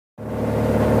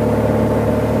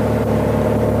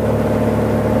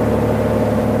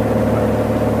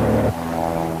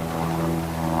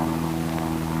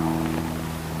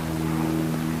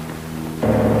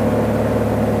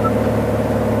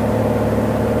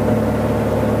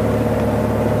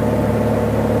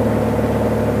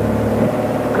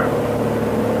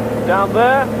Down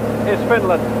there is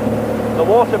Finland. The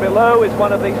water below is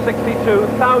one of the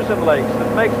 62,000 lakes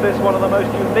that makes this one of the most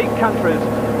unique countries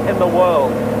in the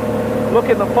world. Look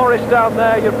in the forest down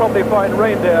there, you'll probably find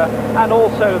reindeer and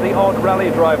also the odd rally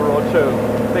driver or two,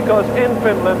 because in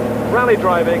Finland, rally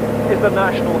driving is the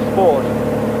national sport.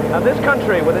 And this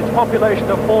country, with its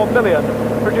population of 4 million,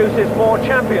 produces more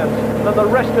champions than the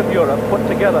rest of Europe put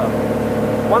together.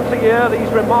 Once a year,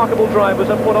 these remarkable drivers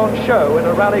are put on show in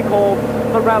a rally called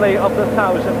the Rally of the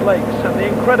Thousand Lakes. And the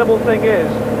incredible thing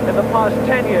is, in the past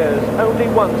 10 years, only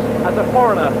once has a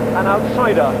foreigner, an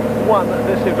outsider, won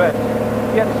this event.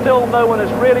 Yet still no one has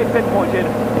really pinpointed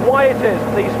why it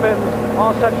is these Finns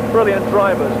are such brilliant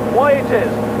drivers, why it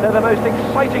is they're the most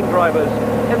exciting drivers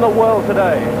in the world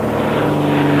today.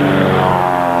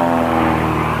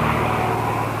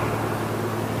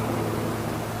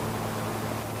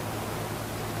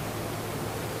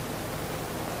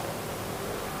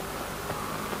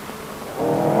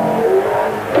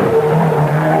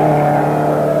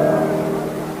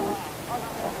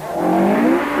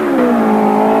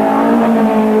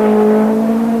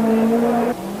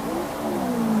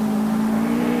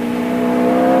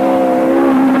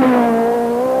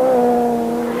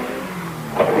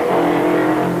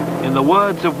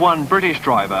 Of one British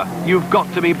driver, you've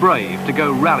got to be brave to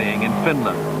go rallying in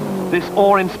Finland. This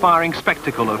awe-inspiring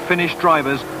spectacle of Finnish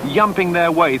drivers yumping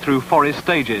their way through forest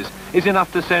stages is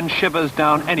enough to send shivers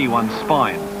down anyone's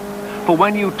spine. For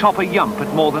when you top a yump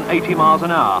at more than 80 miles an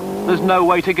hour, there's no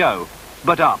way to go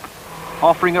but up,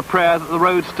 offering a prayer that the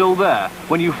road's still there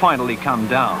when you finally come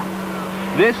down.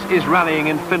 This is rallying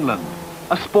in Finland,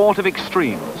 a sport of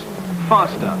extremes,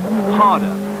 faster,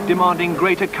 harder, demanding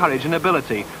greater courage and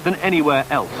ability than anywhere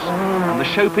else. And the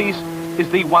showpiece is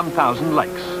the 1,000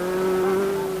 Lakes.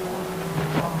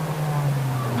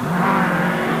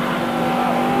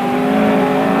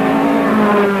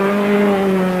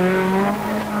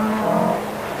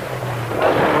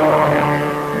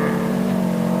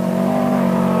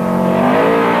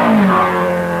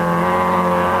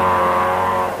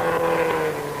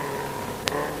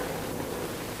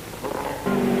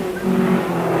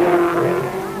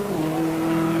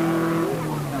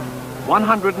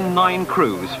 "109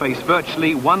 crews face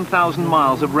virtually 1,000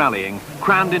 miles of rallying,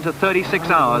 crammed into 36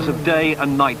 hours of day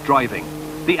and night driving.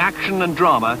 The action and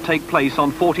drama take place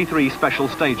on 43 special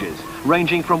stages,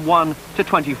 ranging from 1 to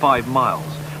 25 miles.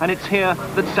 And it's here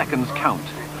that seconds count.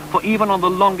 For even on the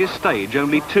longest stage,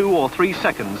 only 2 or 3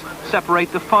 seconds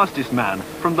separate the fastest man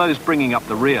from those bringing up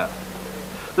the rear.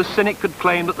 The cynic could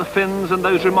claim that the Finns and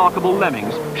those remarkable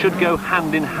lemmings should go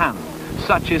hand in hand.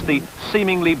 Such is the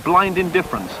seemingly blind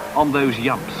indifference on those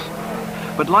yumps.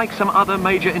 But like some other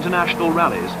major international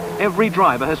rallies, every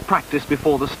driver has practiced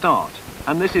before the start.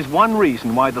 And this is one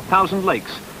reason why the 1,000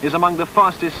 Lakes is among the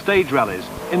fastest stage rallies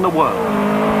in the world.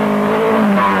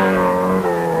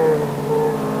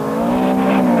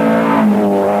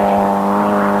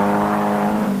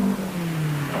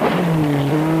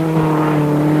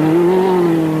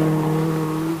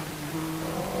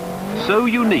 So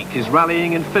unique is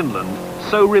rallying in Finland,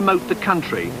 so remote the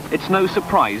country, it's no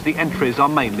surprise the entries are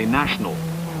mainly national.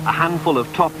 A handful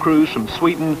of top crews from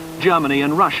Sweden, Germany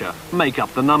and Russia make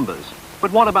up the numbers.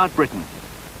 But what about Britain?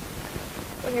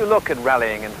 When you look at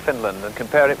rallying in Finland and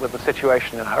compare it with the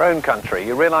situation in our own country,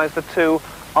 you realise the two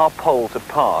are poles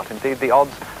apart. Indeed, the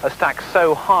odds are stacked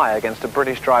so high against a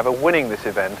British driver winning this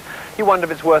event, you wonder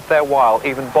if it's worth their while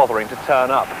even bothering to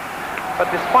turn up. But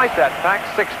despite that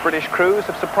fact, 6 British crews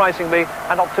have surprisingly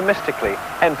and optimistically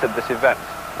entered this event.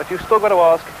 But you've still got to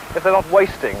ask if they're not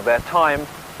wasting their time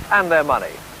and their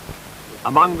money.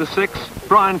 Among the 6,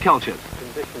 Brian Kelchett.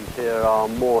 Conditions here are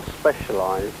more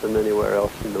specialised than anywhere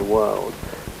else in the world.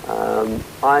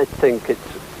 I think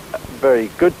it's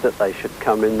very good that they should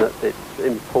come in, that it's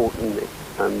important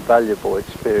and valuable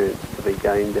experience to be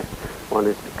gained if one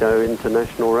is to go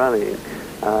international rallying.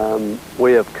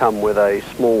 We have come with a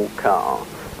small car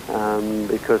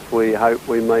because we hope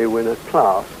we may win a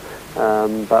class,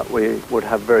 but we would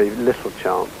have very little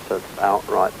chance of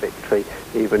outright victory,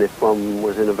 even if one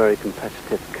was in a very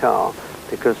competitive car,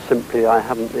 because simply I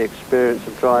haven't the experience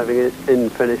of driving it in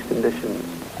Finnish conditions.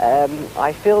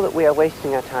 I feel that we are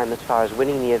wasting our time as far as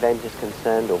winning the event is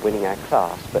concerned, or winning our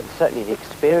class, but certainly the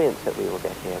experience that we will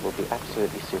get here will be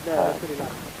absolutely superb.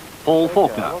 Paul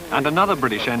Faulkner, and another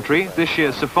British entry, this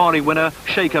year's Safari winner,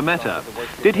 Shaker Mehta.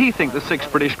 Did he think the 6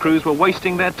 British crews were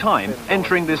wasting their time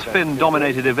entering this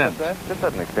Finn-dominated event? To a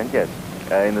certain extent, yes.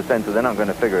 In the sense that they're not going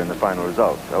to figure in the final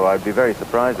result. So I'd be very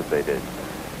surprised if they did.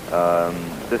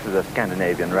 This is a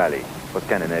Scandinavian rally for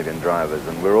Scandinavian drivers,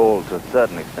 and we're all, to a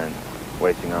certain extent,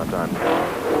 wasting our time.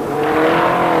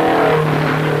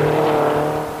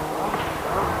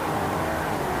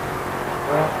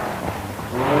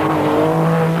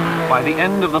 By the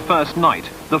end of the first night,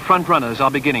 the front runners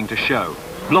are beginning to show.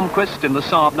 Blomqvist in the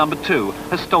Saab number 2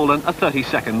 has stolen a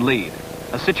 30-second lead.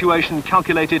 A situation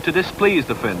calculated to displease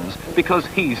the Finns because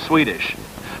he's Swedish.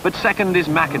 But second is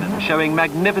Mäkinen, showing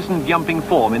magnificent jumping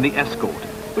form in the Escort,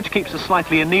 which keeps a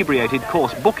slightly inebriated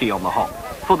course bookie on the hop,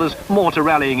 for there's more to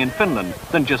rallying in Finland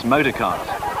than just motor cars.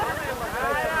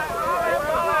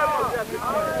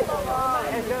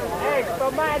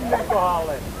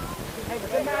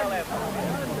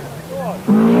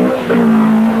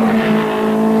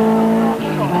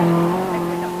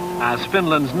 As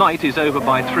Finland's night is over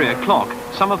by 3 o'clock,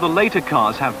 some of the later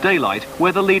cars have daylight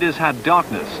where the leaders had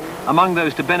darkness. Among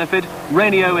those to benefit,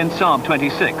 Rainio in Saab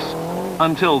 26.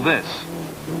 Until this.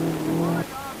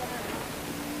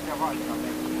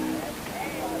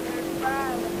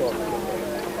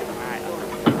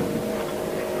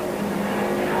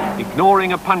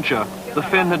 Ignoring a puncture, the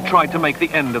Finn had tried to make the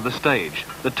end of the stage.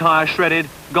 The tyre shredded,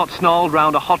 got snarled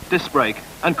round a hot disc brake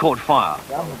and caught fire.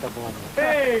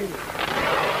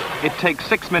 It takes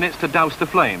 6 minutes to douse the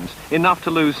flames, enough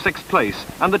to lose 6th place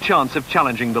and the chance of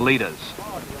challenging the leaders.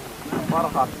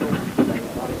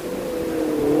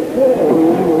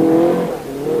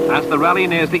 As the rally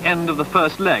nears the end of the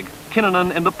first leg,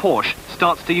 Kinnunen in the Porsche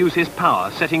starts to use his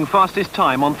power, setting fastest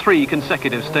time on 3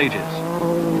 consecutive stages.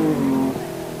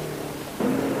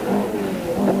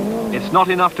 It's not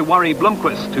enough to worry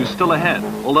Blomqvist, who's still ahead,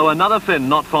 although another Finn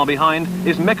not far behind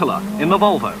is Mikkola in the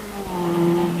Volvo.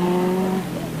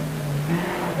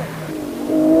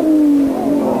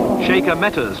 Shaker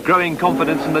Metta's growing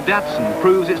confidence in the Datsun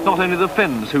proves it's not only the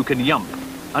Finns who can yump.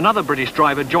 Another British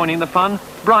driver joining the fun,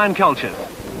 Brian Culcheth.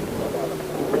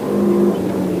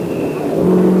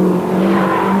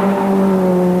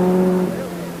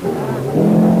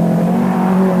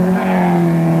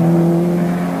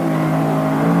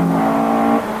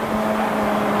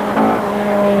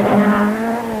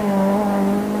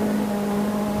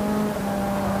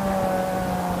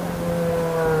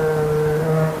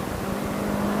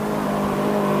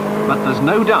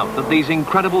 No doubt that these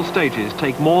incredible stages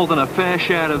take more than a fair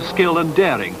share of skill and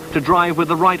daring to drive with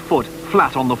the right foot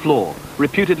flat on the floor,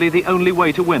 reputedly the only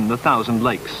way to win the 1,000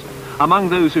 Lakes. Among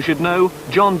those who should know,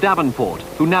 John Davenport,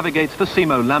 who navigates for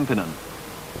Simo Lampinen.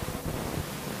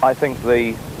 I think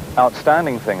the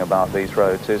outstanding thing about these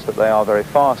roads is that they are very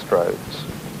fast roads,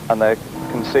 and they're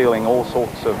concealing all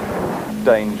sorts of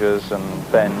dangers and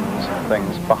bends and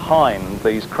things behind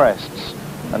these crests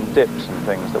and dips and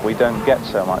things that we don't get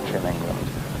so much in England.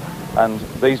 And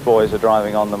these boys are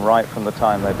driving on them right from the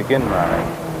time they begin rallying.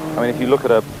 I mean, if you look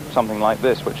at something like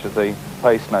this, which is the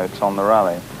pace notes on the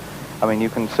rally, I mean, you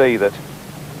can see that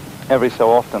every so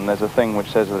often there's a thing which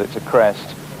says that it's a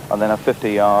crest, and then a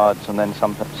 50 yards, and then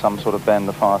some sort of bend,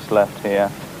 the fast left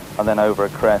here, and then over a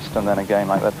crest, and then again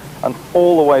like that. And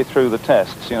all the way through the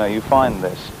tests, you know, you find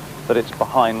this, that it's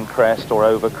behind crest or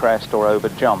over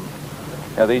jump.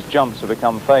 You know, these jumps have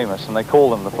become famous, and they call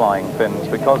them the Flying Finns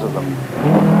because of them.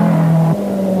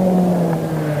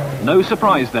 No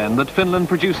surprise then that Finland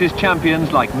produces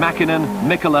champions like Mäkinen,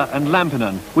 Mikkola and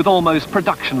Lampinen with almost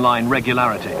production line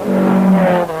regularity.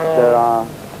 There are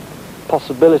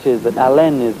possibilities that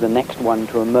Alain is the next one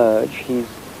to emerge. He's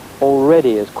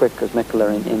already as quick as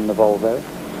Mikkola in the Volvo.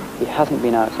 He hasn't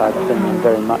been outside Finland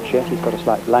very much yet. He's got a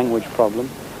slight language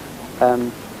problem.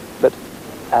 But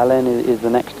Alain is the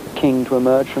next king to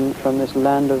emerge from this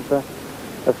land of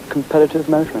competitive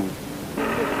motoring.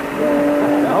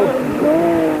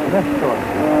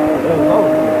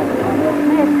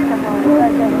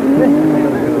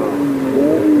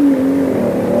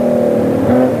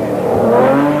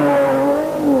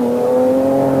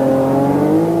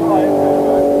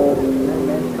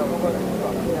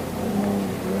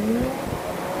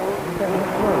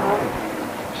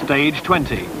 Stage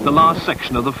 20, the last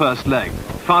section of the first leg.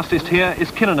 Fastest here is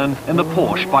Kinnunen in the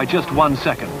Porsche by just 1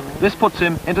 second. This puts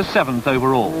him into 7th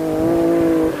overall.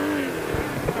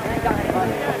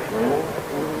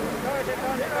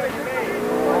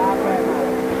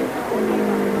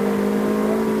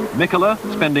 Mikkola,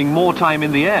 spending more time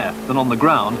in the air than on the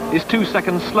ground, is 2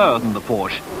 seconds slower than the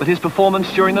Porsche, but his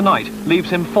performance during the night leaves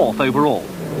him 4th overall.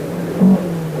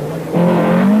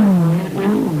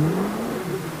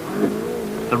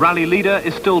 The rally leader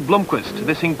is still Blomqvist,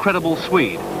 this incredible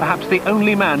Swede, perhaps the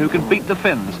only man who can beat the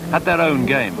Finns at their own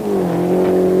game.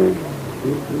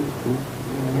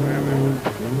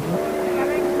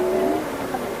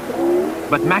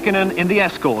 But Mäkinen in the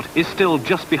Escort is still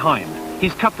just behind.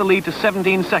 He's cut the lead to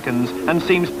 17 seconds and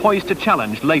seems poised to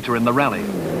challenge later in the rally.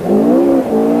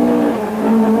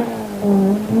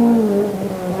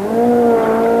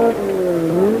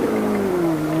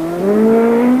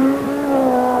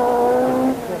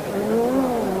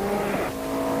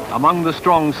 Among the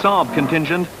strong Saab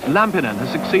contingent, Lampinen has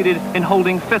succeeded in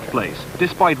holding 5th place,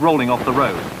 despite rolling off the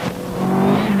road.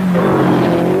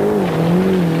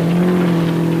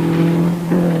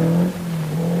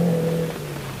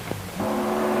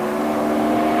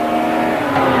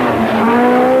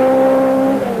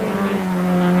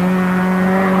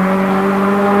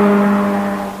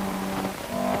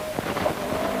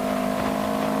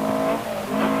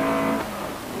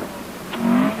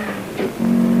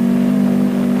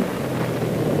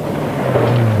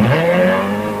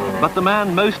 But the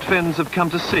man most Finns have come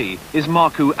to see is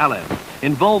Markku Alén.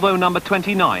 In Volvo number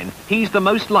 29, he's the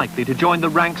most likely to join the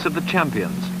ranks of the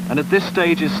champions, and at this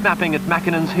stage is snapping at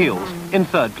Mäkinen's heels in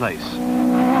 3rd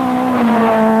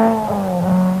place.